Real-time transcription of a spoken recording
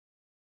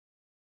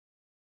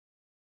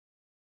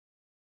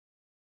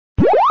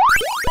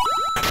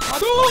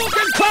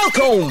Hadouken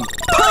Falcon!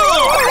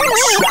 Punch!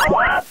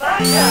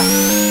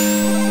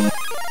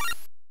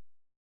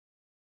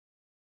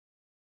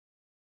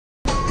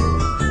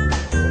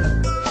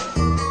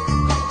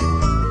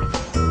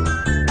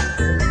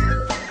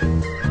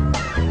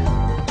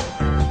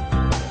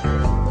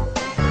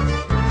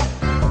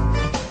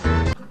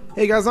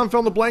 Hey guys, I'm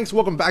PhilInTheBlanks.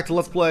 Welcome back to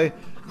Let's Play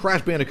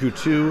Crash Bandicoot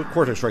 2,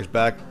 Cortex Strikes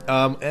Back.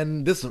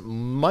 And this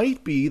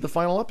might be the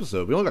final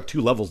episode. We only got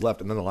 2 levels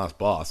left and then the last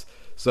boss.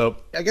 So,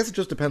 I guess it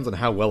just depends on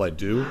how well I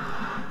do.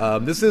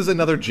 This is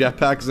another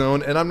jetpack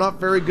zone, and I'm not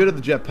very good at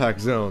the jetpack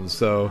zone,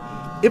 so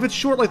if it's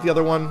short like the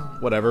other one,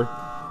 whatever.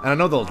 And I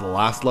know the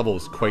last level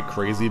was quite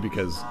crazy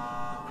because,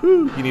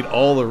 whew, you need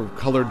all the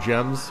colored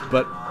gems,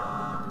 but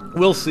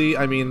we'll see.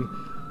 I mean,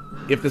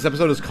 if this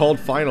episode is called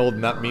Final,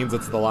 then that means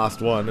it's the last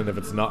one, and if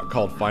it's not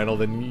called Final,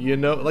 then you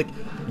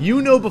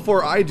know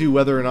before I do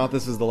whether or not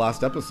this is the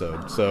last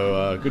episode.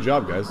 So, good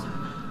job, guys.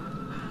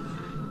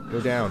 Go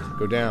down,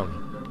 go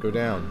down, go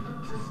down.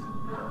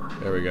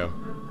 There we go.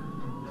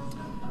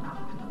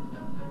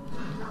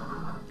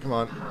 Come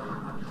on.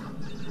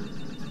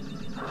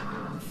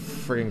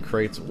 Friggin'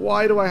 crates.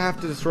 Why do I have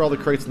to destroy all the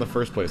crates in the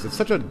first place? It's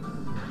such a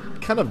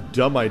kind of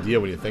dumb idea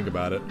when you think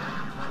about it.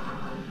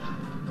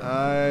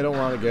 I don't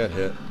want to get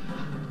hit.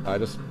 I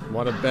just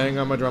want to bang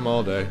on my drum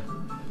all day.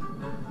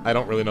 I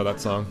don't really know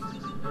that song.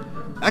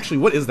 Actually,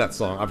 what is that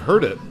song? I've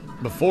heard it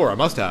before. I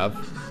must have.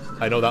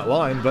 I know that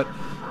line, but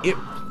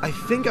I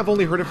think I've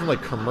only heard it from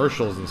like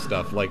commercials and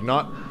stuff, like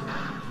not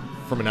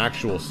from an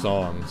actual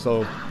song.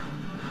 So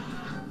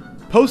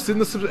post in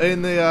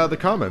the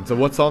comments of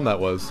what song that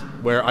was.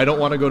 Where I don't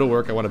want to go to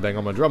work. I want to bang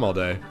on my drum all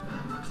day.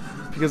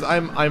 Because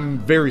I'm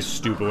very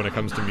stupid when it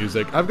comes to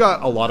music. I've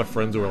got a lot of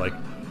friends who are like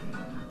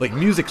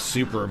music's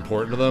super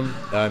important to them,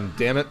 and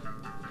damn it,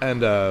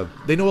 and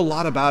they know a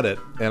lot about it,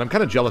 and I'm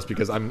kind of jealous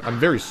because I'm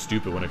very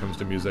stupid when it comes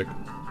to music.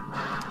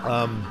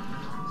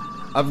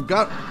 I've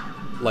got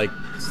like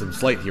some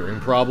slight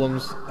hearing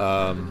problems,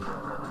 and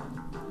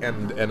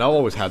I've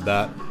always had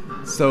that.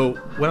 So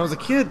when I was a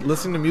kid,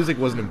 listening to music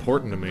wasn't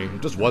important to me.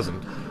 It just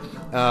wasn't.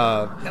 And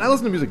I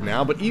listen to music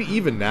now, but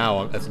even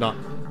now, it's not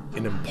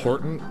an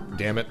important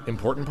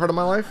part of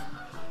my life.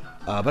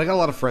 But I got a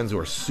lot of friends who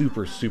are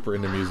super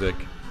into music,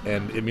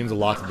 and it means a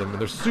lot to them, and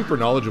they're super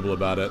knowledgeable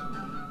about it.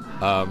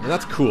 And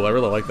that's cool, I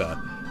really like that.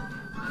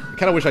 I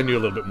kind of wish I knew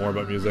a little bit more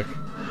about music.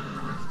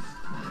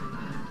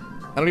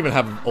 I don't even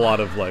have a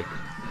lot of, like,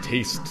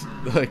 taste,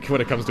 like,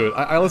 when it comes to it.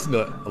 I listen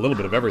to a little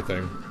bit of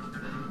everything.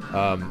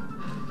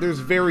 There's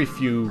very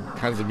few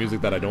kinds of music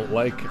that I don't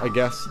like, I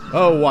guess.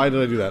 Oh, why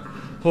did I do that?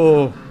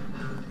 Oh.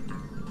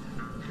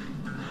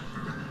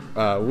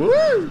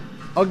 Woo!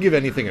 I'll give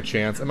anything a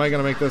chance. Am I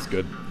gonna make this?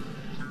 Good.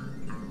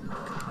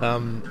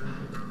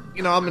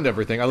 You know, I'm into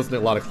everything. I listen to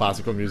a lot of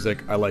classical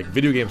music. I like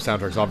video game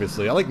soundtracks,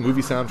 obviously. I like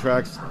movie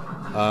soundtracks.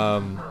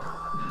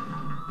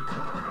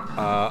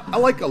 I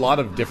like a lot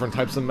of different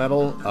types of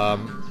metal,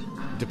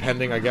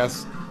 depending, I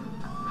guess.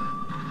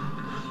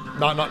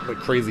 Not like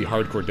crazy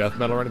hardcore death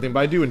metal or anything, but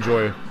I do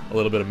enjoy a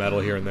little bit of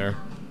metal here and there.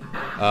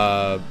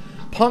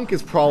 Punk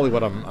is probably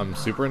what I'm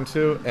super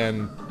into,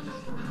 and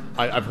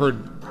I've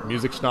heard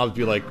music snobs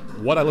be like,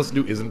 what I listen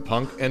to isn't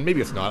punk, and maybe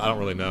it's not, I don't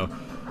really know.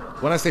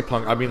 When I say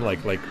punk, I mean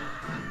like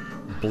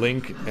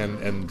Blink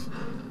and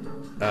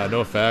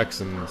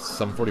NoFX and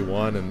Sum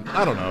 41, and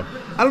I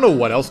don't know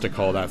what else to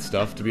call that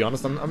stuff, to be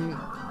honest.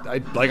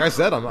 Like I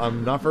said,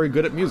 I'm not very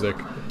good at music,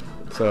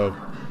 so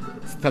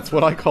that's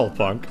what I call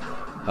punk.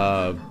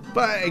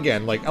 But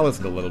again, like, I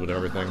listen to a little bit of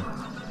everything.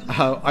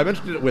 I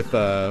mentioned it with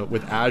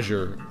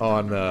Azure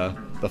on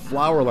the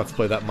Flower Let's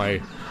Play that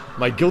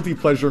my guilty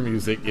pleasure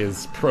music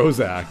is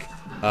Prozac.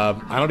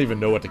 I don't even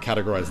know what to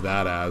categorize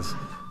that as,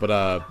 but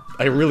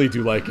I really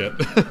do like it.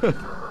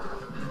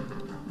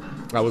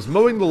 I was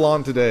mowing the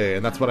lawn today,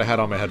 and that's what I had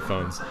on my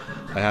headphones.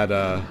 I had,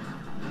 I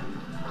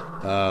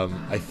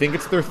think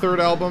it's their 3rd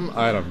album.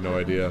 I have no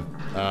idea.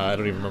 I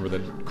don't even remember the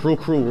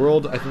Cruel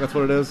World. I think that's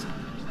what it is.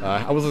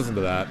 I was listening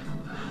to that.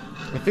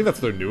 I think that's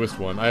their newest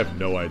one. I have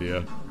no idea.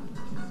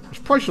 I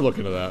probably should look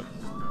into that.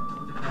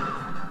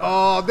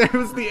 Oh, there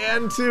was the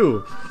end,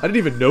 too. I didn't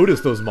even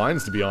notice those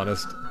mines, to be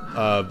honest.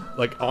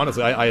 Like,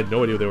 honestly, I had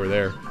no idea they were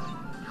there.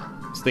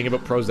 I was thinking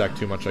about Prozac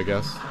too much, I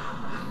guess.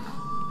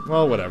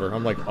 Well, whatever.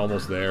 I'm, like,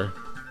 almost there.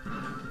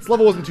 This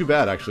level wasn't too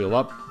bad, actually.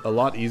 A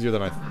lot easier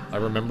than I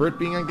remember it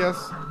being, I guess.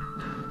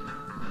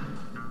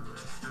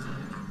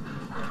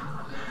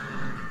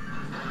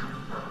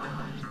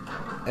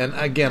 And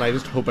again, I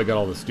just hope I got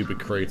all the stupid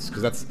crates,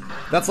 because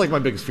that's like my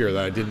biggest fear,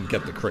 that I didn't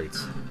get the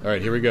crates.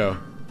 Alright, here we go.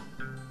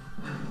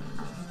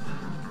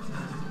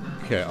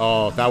 Okay,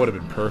 oh, that would have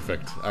been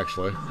perfect,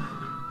 actually.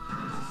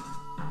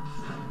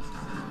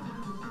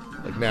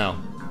 Like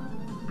now.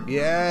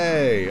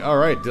 Yay!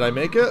 Alright, did I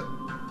make it?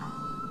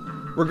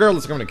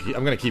 Regardless, I'm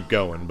gonna keep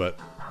going, but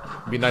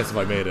it'd be nice if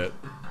I made it.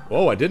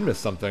 Oh, I did miss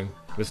something.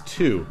 Missed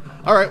 2.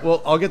 Alright,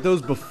 well, I'll get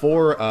those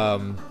before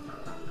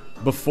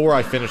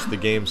I finish the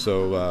game,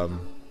 so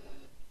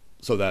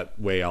that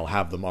way I'll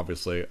have them,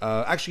 obviously.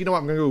 Actually, you know what?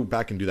 I'm gonna go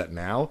back and do that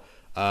now.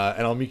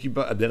 And I'll meet you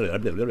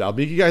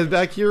guys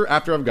back here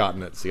after I've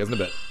gotten it. See you guys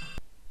in a bit.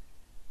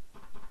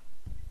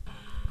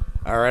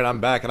 Alright, I'm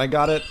back, and I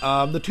got it.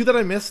 The two that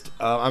I missed,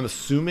 I'm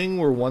assuming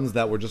were ones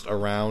that were just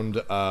around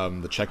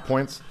the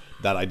checkpoints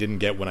that I didn't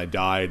get when I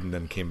died and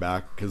then came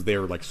back, because they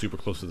were like super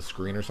close to the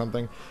screen or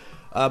something.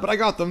 But I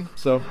got them,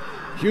 so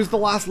here's the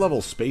last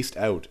level, Spaced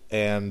Out,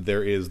 and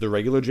there is the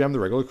regular gem, the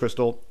regular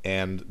crystal,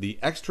 and the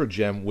extra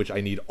gem, which I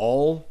need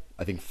all,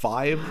 I think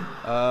five,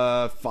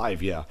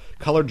 yeah,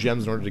 colored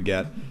gems in order to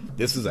get.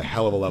 This is a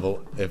hell of a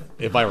level,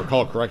 if I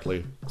recall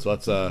correctly. So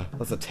let's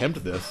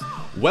attempt this.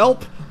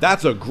 Welp,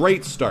 that's a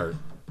great start.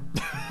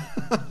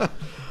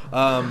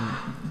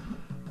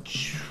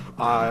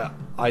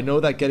 I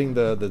know that getting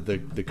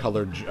the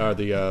colored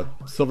the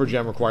silver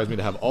gem requires me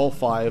to have all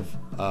 5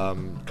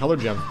 colored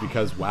gems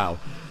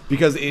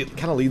because it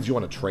kind of leads you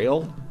on a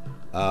trail.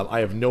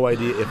 I have no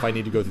idea if I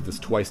need to go through this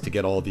twice to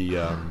get all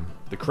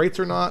the crates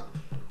or not.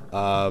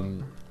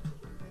 I'm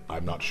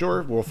not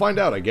sure. We'll find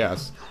out, I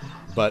guess.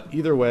 But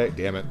either way,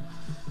 damn it,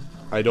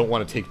 I don't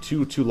want to take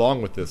too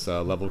long with this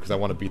level because I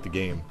want to beat the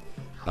game.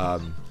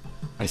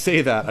 I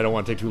say that I don't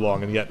want to take too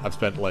long, and yet I've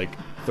spent like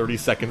 30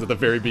 seconds at the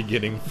very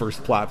beginning,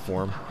 first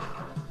platform.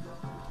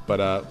 But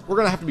we're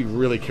going to have to be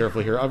really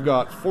careful here. I've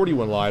got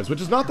 41 lives,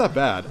 which is not that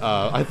bad.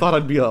 I thought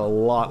I'd be a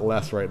lot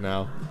less right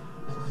now.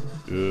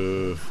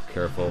 Oof,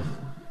 careful.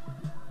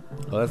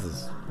 Oh, this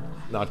is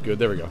not good.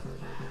 There we go.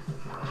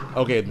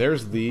 Okay,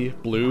 there's the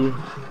blue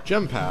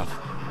gem path.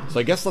 So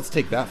I guess let's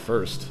take that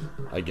first,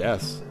 I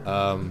guess.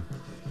 I'm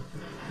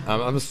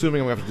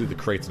assuming I'm going to have to do the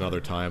crates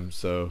another time,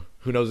 so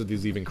who knows if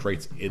there's even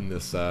crates in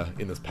this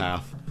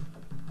path.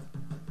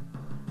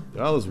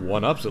 Oh, there's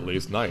 1-ups at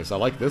least. Nice. I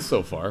like this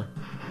so far.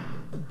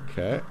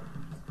 Okay.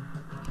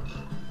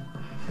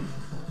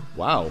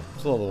 Wow.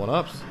 There's a lot of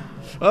 1-ups.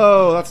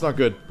 Oh, that's not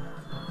good.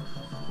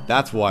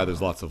 That's why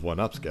there's lots of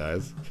 1-ups,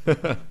 guys.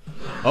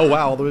 Oh,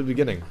 wow, all the way to the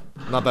beginning.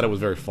 Not that it was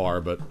very far,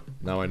 but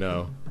now I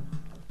know.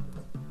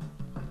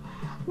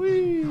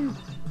 Whee!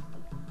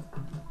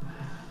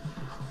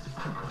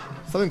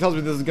 Something tells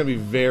me this is going to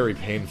be very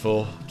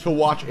painful to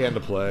watch and to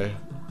play.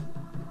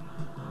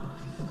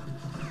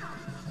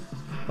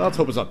 Well, let's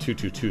hope it's not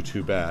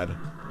too bad.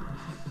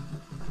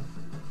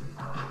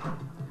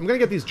 I'm going to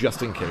get these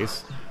just in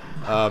case.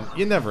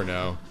 You never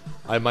know.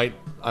 I might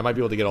be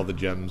able to get all the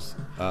gems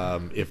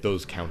if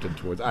those counted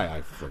towards... I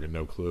have friggin'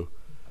 no clue.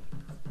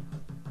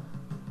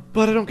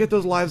 But I don't get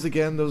those lives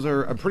again. Those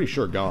are, I'm pretty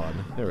sure,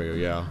 gone. There we go,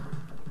 yeah.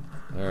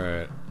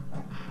 Alright.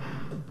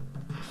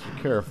 Just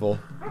be careful.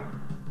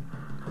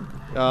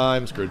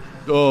 I'm screwed.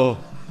 Oh.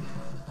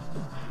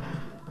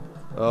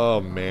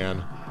 Oh,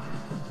 man.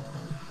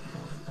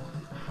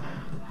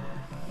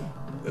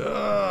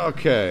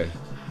 Okay.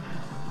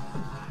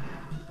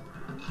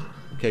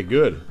 Okay,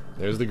 good.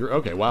 There's the...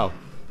 Okay, wow.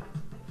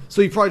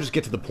 So you probably just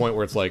get to the point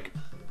where it's like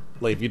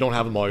if you don't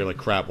have them all, you're like,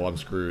 crap, well, I'm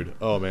screwed.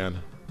 Oh, man.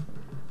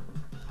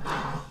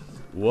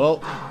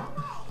 Well,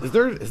 is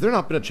there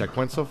not been a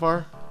checkpoint so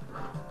far?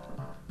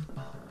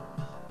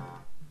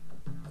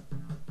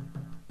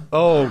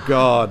 Oh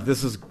god,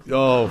 this is...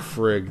 Oh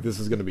frig,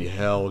 this is gonna be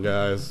hell,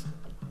 guys.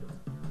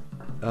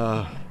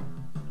 I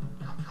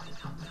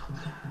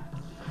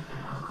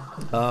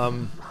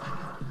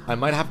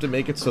might have to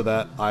make it so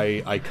that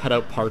I cut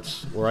out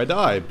parts where I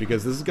die,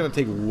 because this is gonna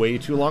take way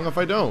too long if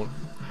I don't.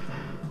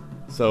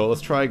 So let's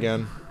try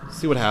again,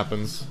 see what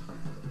happens.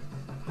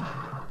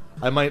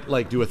 I might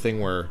like do a thing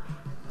where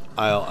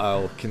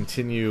I'll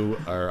continue,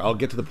 or I'll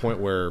get to the point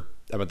where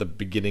I'm at the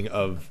beginning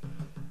of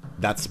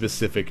that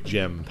specific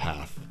gem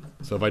path.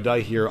 So if I die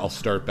here, I'll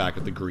start back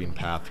at the green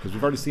path, because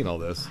we've already seen all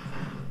this.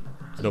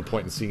 There's no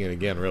point in seeing it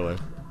again, really.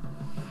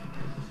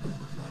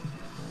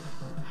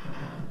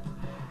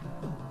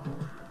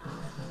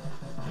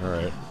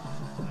 Alright.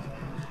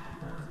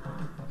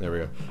 There we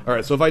go.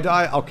 Alright, so if I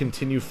die, I'll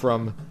continue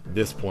from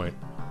this point.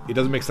 It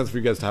doesn't make sense for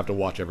you guys to have to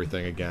watch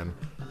everything again.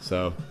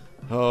 So,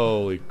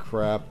 holy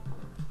crap.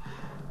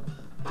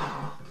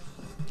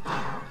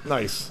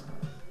 Nice.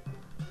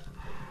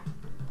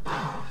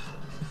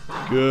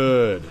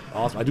 Good.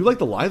 Awesome. I do like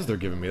the lives they're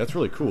giving me. That's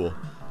really cool.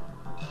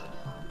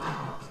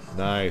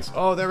 Nice.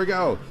 Oh, there we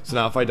go. So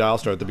now if I die, I'll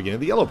start at the beginning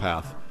of the yellow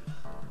path.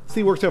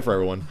 See, works out for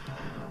everyone.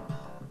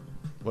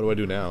 What do I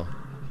do now?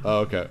 Oh,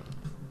 okay.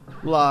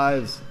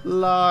 Lives.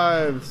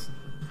 Lives.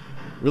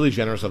 Really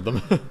generous of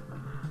them.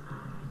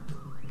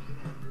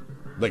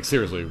 Like,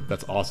 seriously,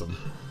 that's awesome.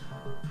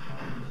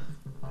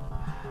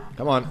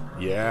 Come on.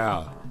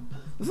 Yeah.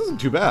 This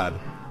isn't too bad.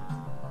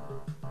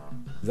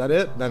 Is that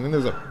it? I think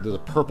there's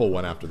a purple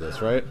one after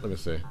this, right? Let me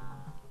see.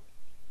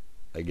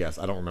 I guess.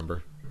 I don't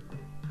remember.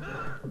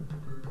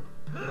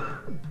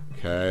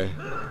 Okay.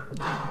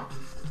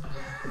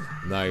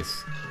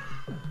 Nice.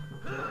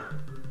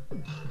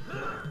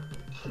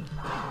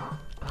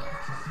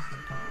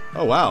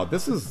 Oh wow,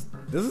 this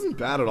isn't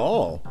bad at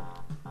all.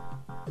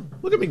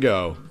 Look at me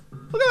go.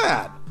 Look at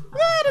that.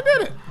 Yeah, I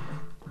did it.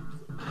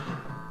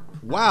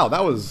 Wow,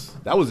 that was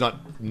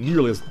not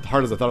nearly as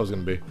hard as I thought it was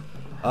going to be.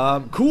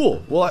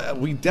 Cool. Well,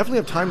 we definitely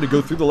have time to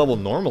go through the level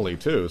normally,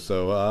 too.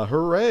 So,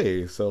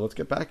 hooray. So, let's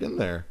get back in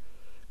there.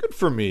 Good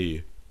for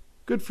me.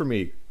 Good for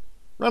me.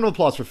 Round of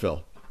applause for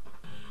Phil.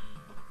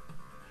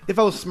 If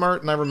I was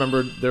smart and I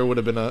remembered, there would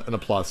have been an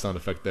applause sound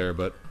effect there,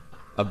 but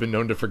I've been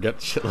known to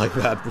forget shit like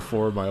that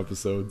before in my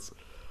episodes.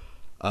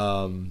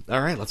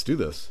 Alright, let's do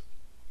this.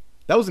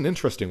 That was an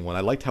interesting one. I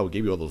liked how it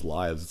gave you all those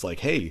lives. It's like,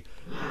 hey,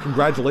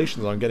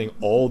 congratulations on getting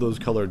all those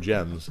colored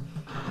gems.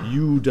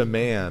 You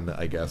demand,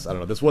 I guess. I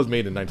don't know. This was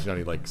made in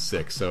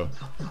 1996, so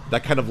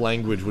that kind of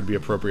language would be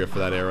appropriate for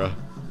that era.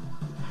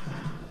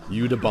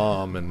 You da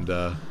bomb, and,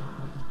 I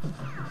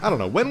don't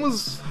know. When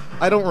was...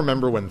 I don't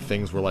remember when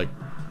things were, like,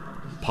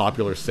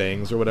 popular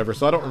sayings or whatever,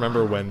 so I don't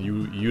remember when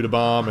you da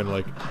bomb and,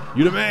 like,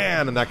 you da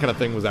man, and that kind of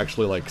thing was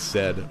actually, like,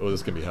 said. Oh,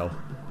 this is gonna be hell.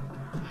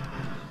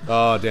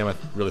 Oh, damn, I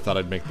really thought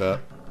I'd make that.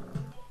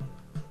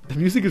 The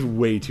music is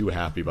way too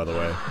happy, by the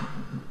way,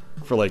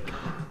 for, like,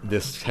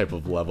 this type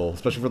of level,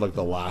 especially for, like,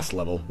 the last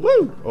level.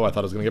 Woo! Oh, I thought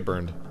I was gonna get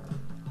burned.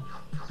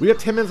 We got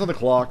 10 minutes on the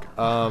clock.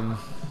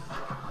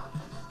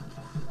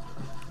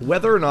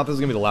 Whether or not this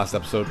is gonna be the last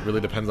episode really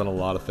depends on a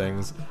lot of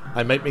things.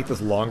 I might make this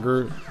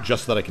longer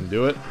just so that I can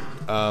do it,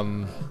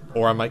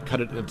 or I might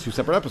cut it into 2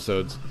 separate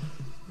episodes,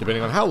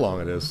 depending on how long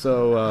it is.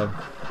 So,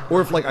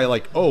 or if, like,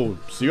 oh,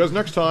 see you guys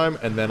next time,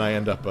 and then I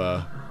end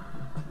up,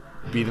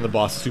 beating the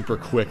boss super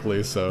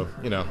quickly, so,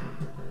 you know.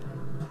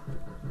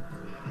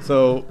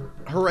 So,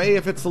 hooray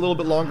if it's a little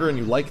bit longer and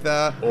you like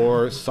that,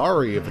 or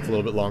sorry if it's a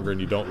little bit longer and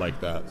you don't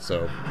like that,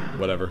 so,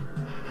 whatever.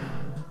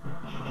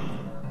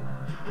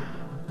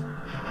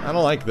 I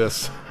don't like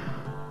this.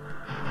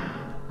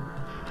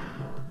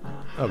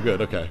 Oh,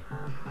 good, okay.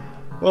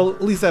 Well,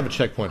 at least I have a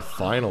checkpoint,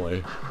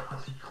 finally.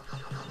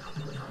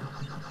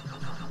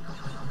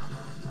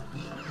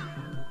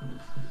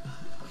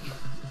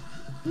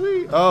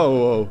 Whee!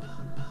 Oh,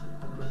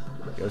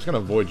 I'm just gonna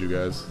avoid you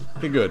guys.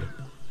 Okay, good.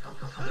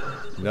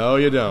 No,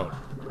 you don't.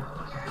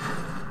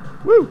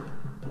 Woo!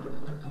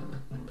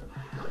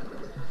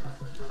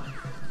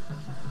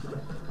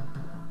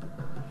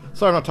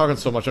 Sorry I'm not talking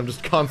so much, I'm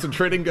just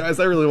concentrating, guys.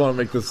 I really want to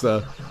make this,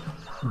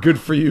 good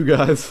for you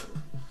guys.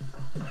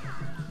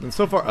 And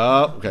so far,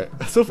 okay.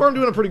 So far I'm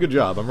doing a pretty good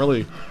job. I'm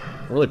really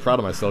proud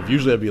of myself.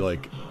 Usually I'd be,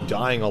 like,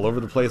 dying all over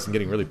the place and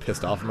getting really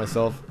pissed off at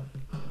myself.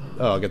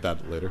 Oh, I'll get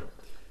that later.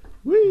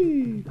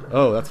 Whee!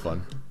 Oh, that's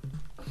fun.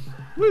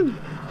 Woo!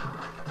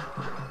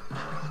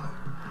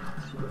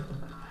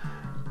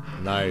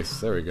 Nice,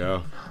 there we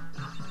go.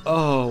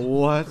 Oh,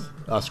 what?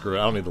 Ah, screw it,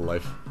 I don't need the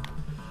life.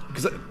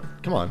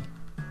 Come on.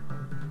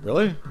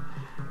 Really?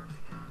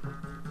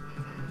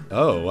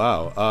 Oh,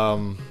 wow.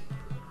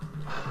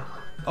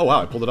 Oh,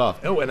 wow, I pulled it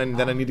off. Oh, and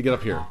then I need to get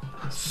up here.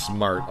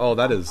 Smart. Oh,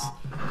 that is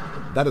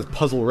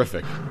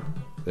Puzzleriffic.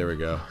 There we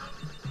go.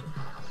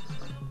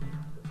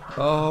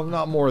 Oh,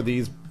 not more of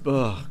these.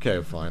 Ugh,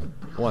 okay, fine.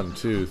 1,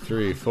 2,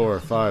 3, 4,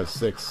 5,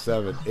 6,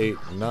 7, 8,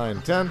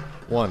 9, 10.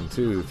 1,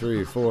 2,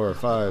 3, 4,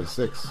 5,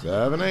 6,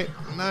 7, 8,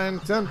 9,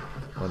 10.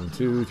 1,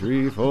 2,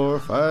 3, 4,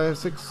 5,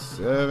 6,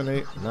 7,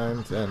 8,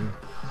 9, 10.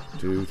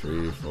 2,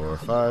 3, 4,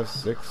 5,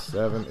 6,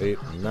 7, 8,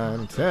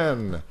 9,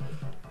 10.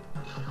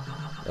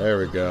 There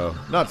we go.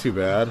 Not too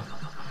bad.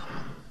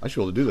 I should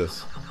be able to do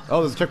this.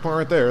 Oh, there's a checkpoint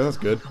right there. That's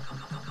good.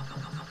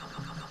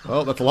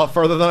 Well, that's a lot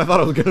farther than I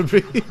thought it was going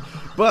to be.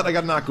 But I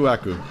got an Aku.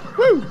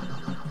 Woo!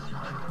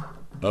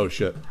 Oh,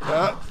 shit.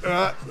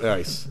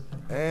 Nice.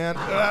 And,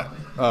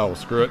 oh,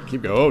 screw it.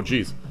 Keep going. Oh,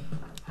 jeez.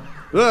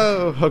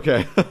 Oh,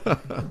 okay.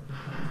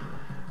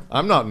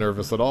 I'm not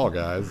nervous at all,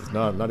 guys.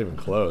 No, I'm not even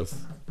close.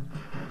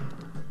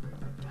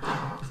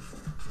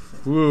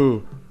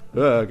 Woo.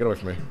 Get away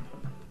from me.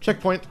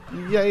 Checkpoint.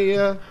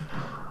 Yeah.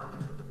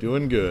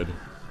 Doing good.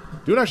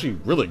 Doing actually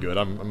really good.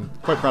 I'm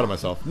quite proud of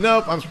myself.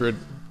 Nope, I'm screwed.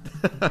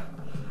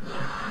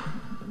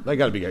 I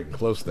gotta be getting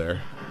close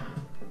there.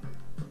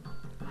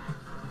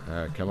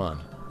 Alright, come on.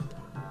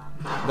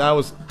 That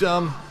was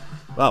dumb.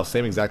 Wow,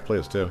 same exact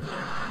place too.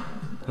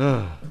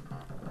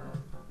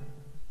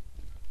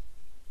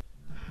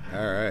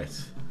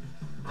 Alright.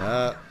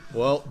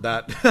 Well,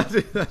 that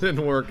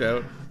didn't work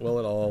out well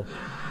at all.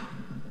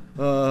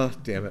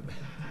 Damn it.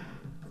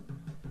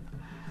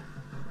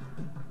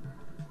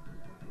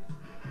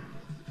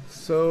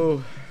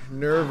 So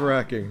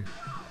nerve-wracking.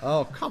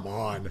 Oh, come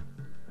on.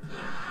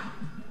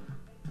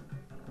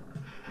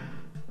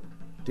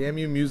 Damn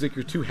you, music,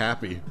 you're too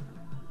happy.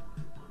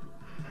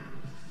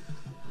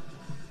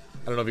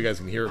 I don't know if you guys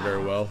can hear it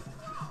very well,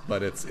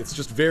 but it's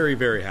just very,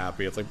 very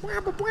happy. It's like...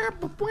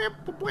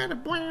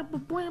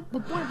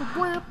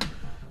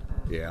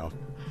 Yeah.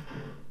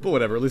 But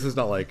whatever, at least it's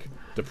not like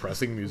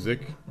depressing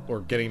music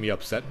or getting me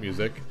upset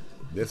music.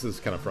 This is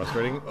kind of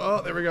frustrating.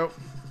 Oh, there we go.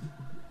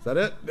 Is that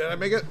it? Did I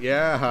make it?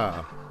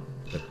 Yeah.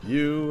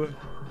 You.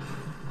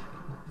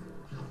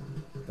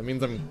 That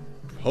means I'm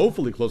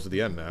hopefully close to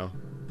the end now.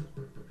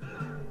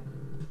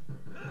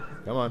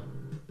 Come on.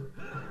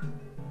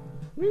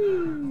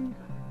 Whee!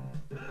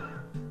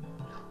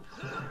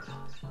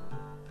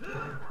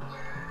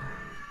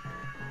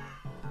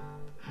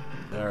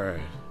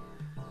 Alright.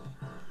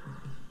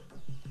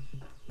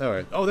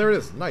 Alright. Oh, there it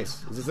is.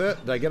 Nice. Is this it?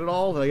 Did I get it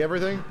all? Did I get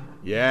everything?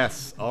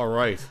 Yes.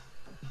 Alright.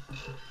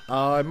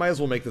 I might as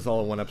well make this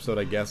all in one episode,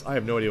 I guess. I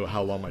have no idea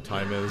how long my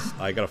time is.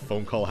 I got a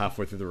phone call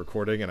halfway through the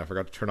recording, and I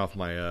forgot to turn off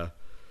my,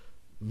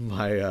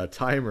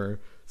 timer.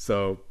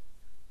 So,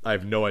 I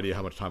have no idea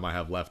how much time I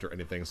have left or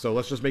anything. So,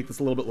 let's just make this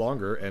a little bit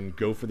longer and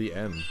go for the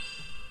end.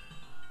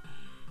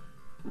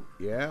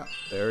 Yeah,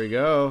 there we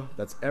go.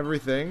 That's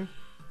everything.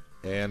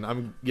 And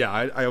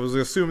I was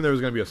assuming there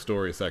was going to be a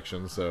story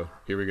section, so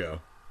here we go.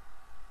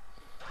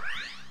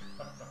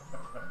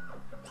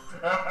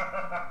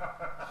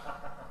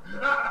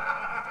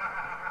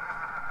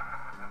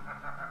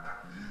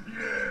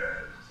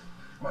 Yes,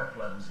 my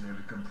plan is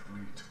nearly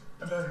complete,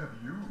 and I have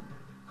you,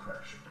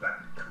 Crash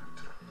Bandicoot,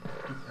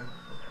 to thank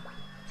for.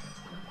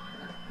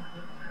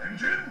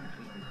 Engine,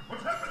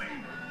 what's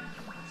happening?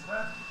 What's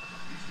that?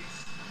 Is he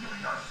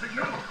stealing our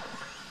signal?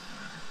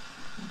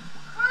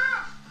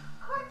 Crash!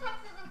 Cortex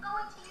isn't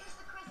going to use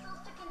the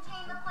crystals to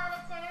contain the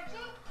planet's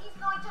energy. He's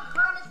going to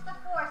harness the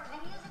force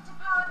and use it to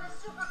power the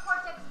super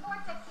Cortex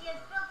vortex he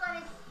has built on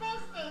his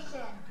space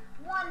station.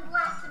 One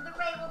blast of the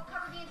ray will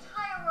cover the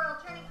entire world,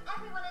 turning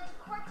everyone into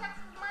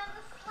Cortex's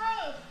mindless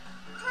slaves.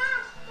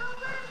 Crash, don't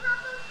let him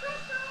have those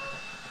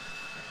crystals!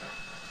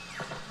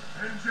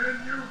 Engine,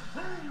 you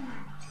fool!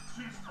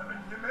 She's telling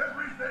him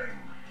everything!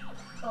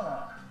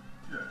 Ah,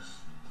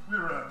 yes.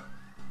 We're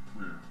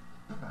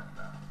back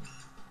now.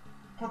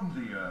 Pardon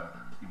the,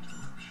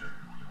 interruption.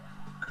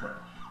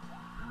 Crash,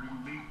 bring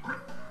me...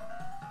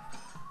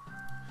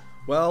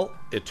 Well,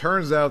 it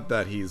turns out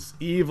that he's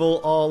evil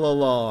all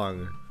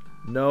along.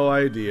 No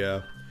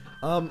idea.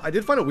 I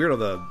did find it weird how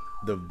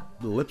the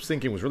lip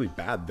syncing was really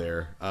bad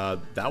there.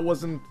 That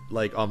wasn't,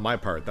 like, on my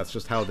part. That's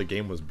just how the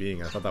game was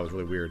being. I thought that was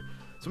really weird.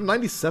 So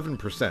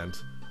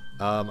 97%.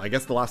 I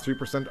guess the last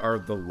 3% are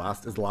the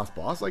last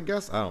boss, I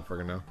guess? I don't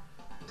freaking know.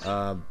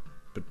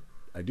 But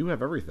I do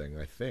have everything,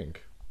 I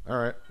think.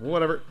 Alright,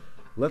 whatever.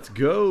 Let's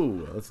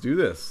go. Let's do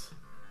this.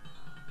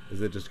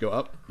 Does it just go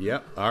up?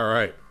 Yep.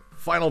 Alright.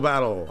 Final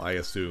battle, I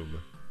assume.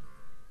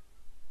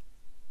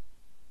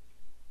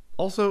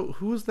 Also,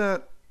 who is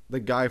that? The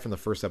guy from the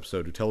first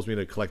episode who tells me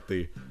to collect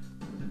the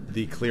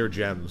clear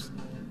gems.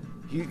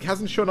 He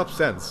hasn't shown up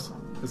since.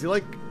 Is he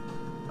like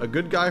a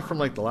good guy from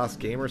like the last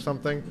game or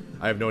something?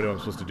 I have no idea what I'm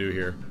supposed to do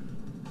here.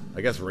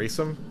 I guess race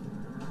him?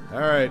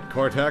 Alright,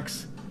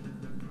 Cortex.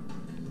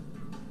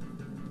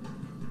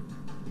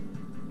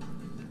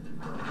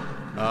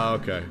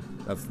 Okay.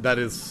 That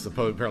is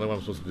apparently what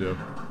I'm supposed to do.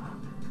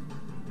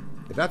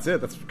 If that's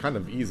it, that's kind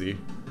of easy.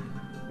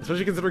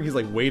 Especially considering he's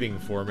like waiting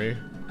for me.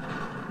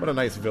 What a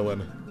nice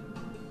villain.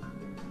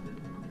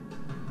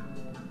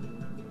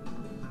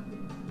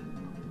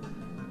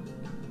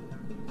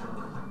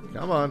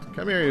 Come on,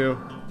 come here, you.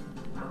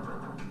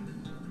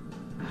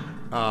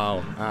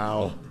 Ow,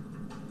 ow.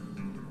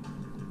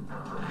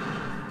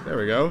 There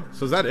we go.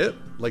 So is that it?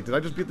 Like, did I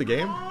just beat the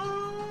game?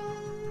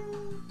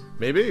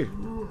 Maybe.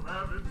 You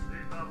haven't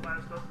seen the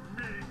last of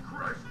me,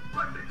 Crash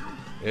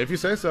Bandicoot! If you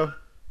say so.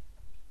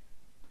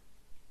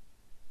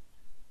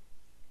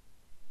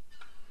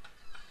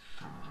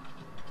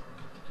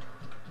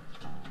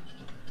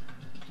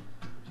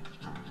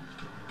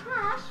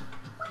 Crash,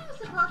 what do you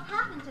suppose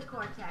happened to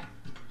Cortex?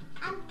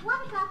 And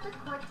what about the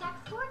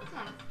Cortex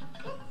vortex?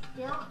 It's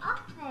still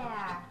up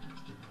there.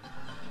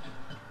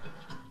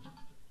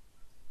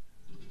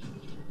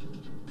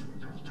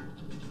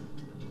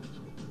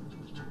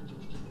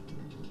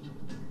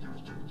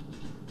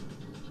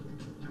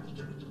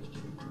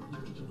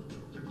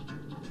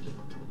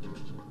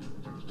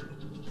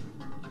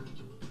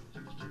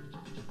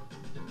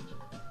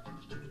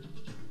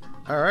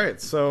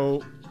 Alright,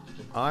 so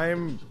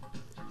I'm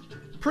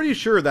pretty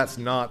sure that's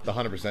not the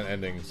 100%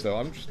 ending, so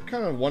I'm just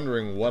kind of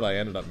wondering what I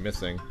ended up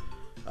missing.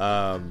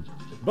 But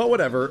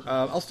whatever,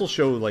 I'll still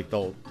show like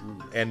the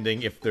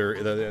ending if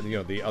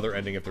the other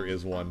ending if there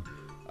is one.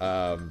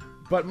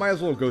 But might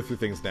as well go through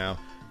things now.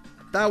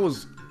 That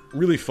was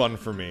really fun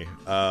for me.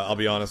 I'll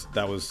be honest,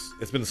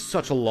 it's been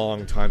such a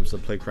long time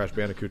since I played Crash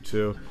Bandicoot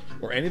 2,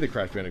 or any of the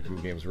Crash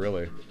Bandicoot games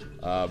really.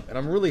 And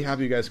I'm really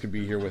happy you guys could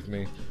be here with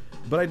me.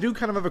 But I do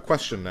kind of have a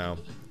question now.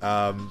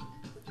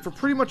 For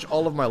pretty much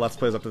all of my Let's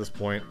Plays up to this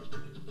point,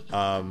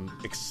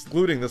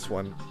 excluding this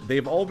one,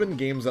 they've all been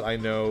games that I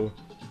know,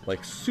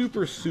 like,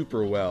 super,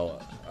 super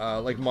well.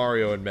 Like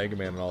Mario and Mega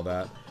Man and all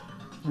that.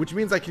 Which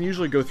means I can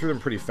usually go through them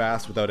pretty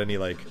fast without any,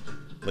 like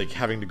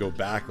having to go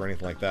back or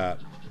anything like that.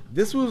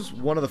 This was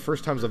one of the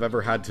first times I've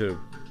ever had to,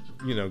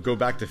 go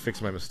back to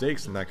fix my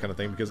mistakes and that kind of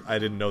thing because I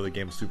didn't know the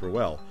game super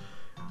well.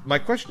 My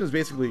question is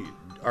basically,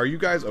 are you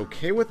guys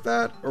okay with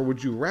that? Or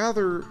would you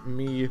rather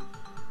me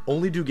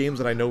only do games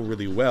that I know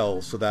really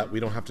well so that we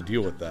don't have to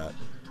deal with that?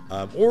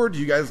 Or do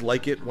you guys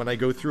like it when I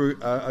go through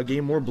a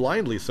game more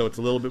blindly so it's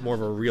a little bit more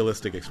of a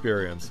realistic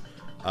experience?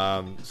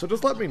 So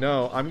just let me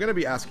know. I'm going to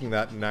be asking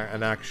that in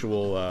an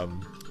actual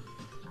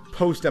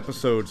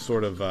post-episode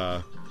sort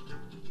of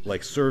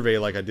survey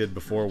like I did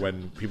before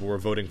when people were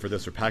voting for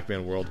this or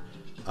Pac-Man World.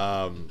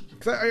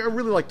 Because I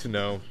really like to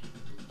know.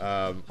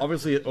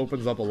 Obviously, it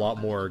opens up a lot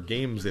more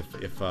games if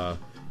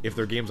if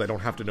they're games I don't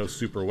have to know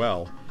super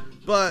well.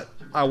 But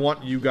I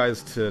want you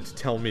guys to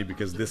tell me,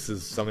 because this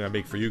is something I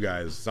make for you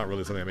guys. It's not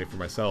really something I make for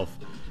myself.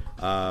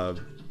 So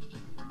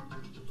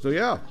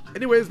yeah.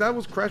 Anyways, that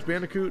was Crash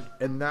Bandicoot,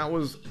 and that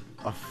was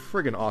a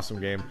friggin' awesome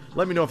game.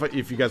 Let me know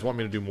if you guys want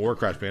me to do more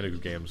Crash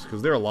Bandicoot games,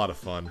 because they're a lot of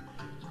fun.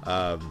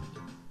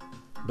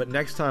 But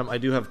next time I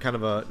do have kind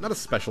of a, not a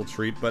special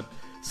treat, but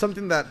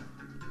something that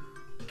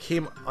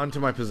came onto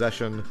my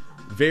possession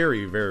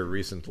very, very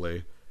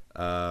recently.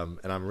 And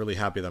I'm really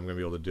happy that I'm going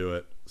to be able to do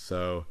it.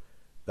 So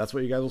that's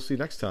what you guys will see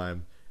next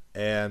time.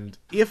 And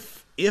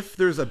if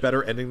there's a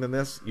better ending than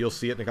this, you'll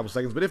see it in a couple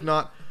seconds. But if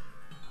not,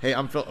 hey,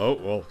 I'm Phil. Oh,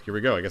 well, here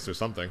we go. I guess there's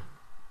something.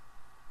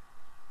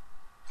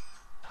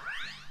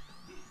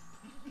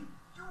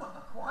 You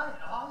acquired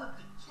all of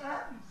the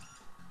gems.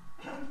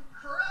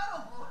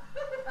 Incredible.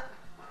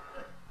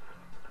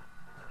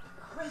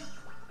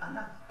 Crystals are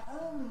not the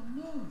only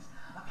means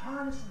of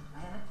harnessing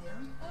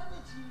planetary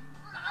energy.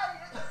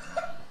 Right?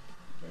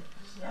 The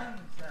gems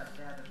have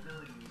that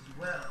ability as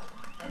well.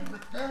 And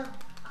with them,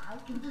 I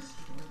can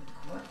destroy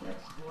the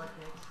Cortex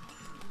vortex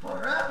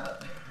forever.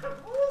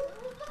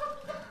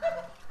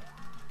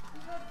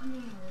 Let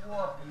me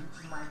warp you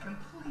to my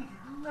completed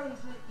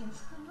laser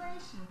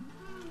installation.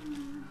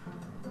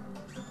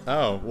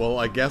 Oh, well,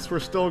 I guess we're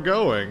still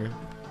going.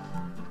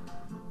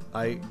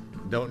 I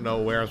don't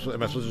know where am I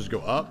supposed to just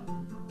go up?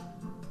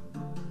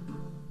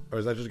 Or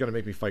is that just going to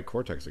make me fight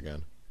Cortex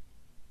again?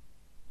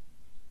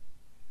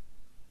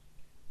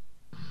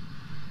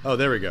 Oh,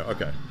 there we go.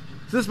 Okay.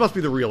 So this must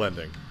be the real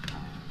ending.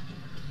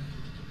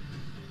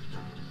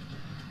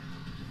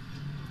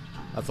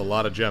 That's a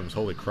lot of gems.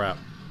 Holy crap.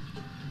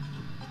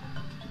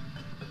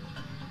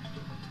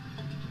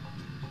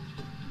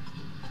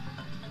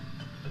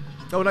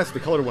 Oh, nice. The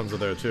colored ones are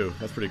there, too.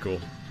 That's pretty cool.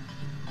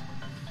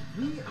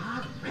 We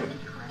are ready,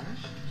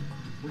 Crash.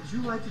 Would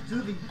you like to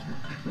do the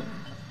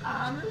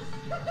honors?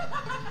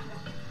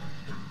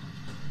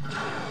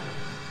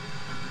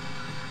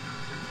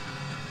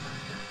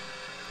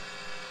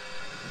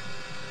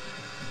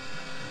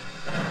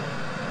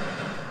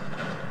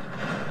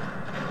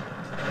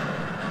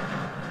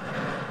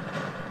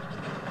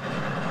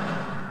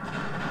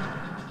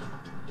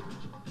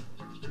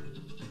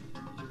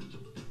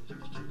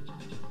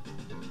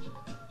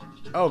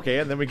 Okay,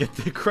 and then we get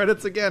the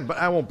credits again, but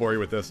I won't bore you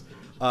with this.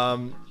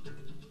 Man,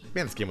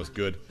 this game was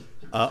good.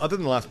 Other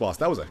than the last boss,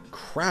 that was a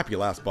crappy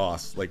last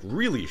boss. Like,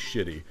 really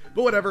shitty.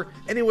 But whatever.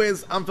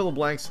 Anyways, I'm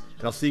PhilInTheBlanks,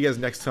 and I'll see you guys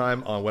next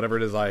time on whatever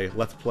it is I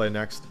Let's Play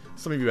next.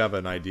 Some of you have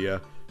an idea.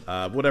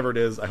 Whatever it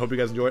is, I hope you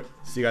guys enjoy it.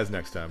 See you guys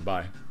next time.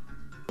 Bye.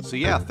 So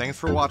yeah, thanks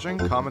for watching.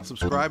 Comment,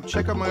 subscribe.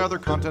 Check out my other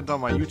content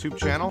on my YouTube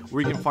channel,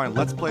 where you can find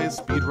Let's Plays,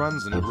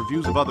 speedruns, and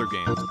reviews of other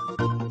games.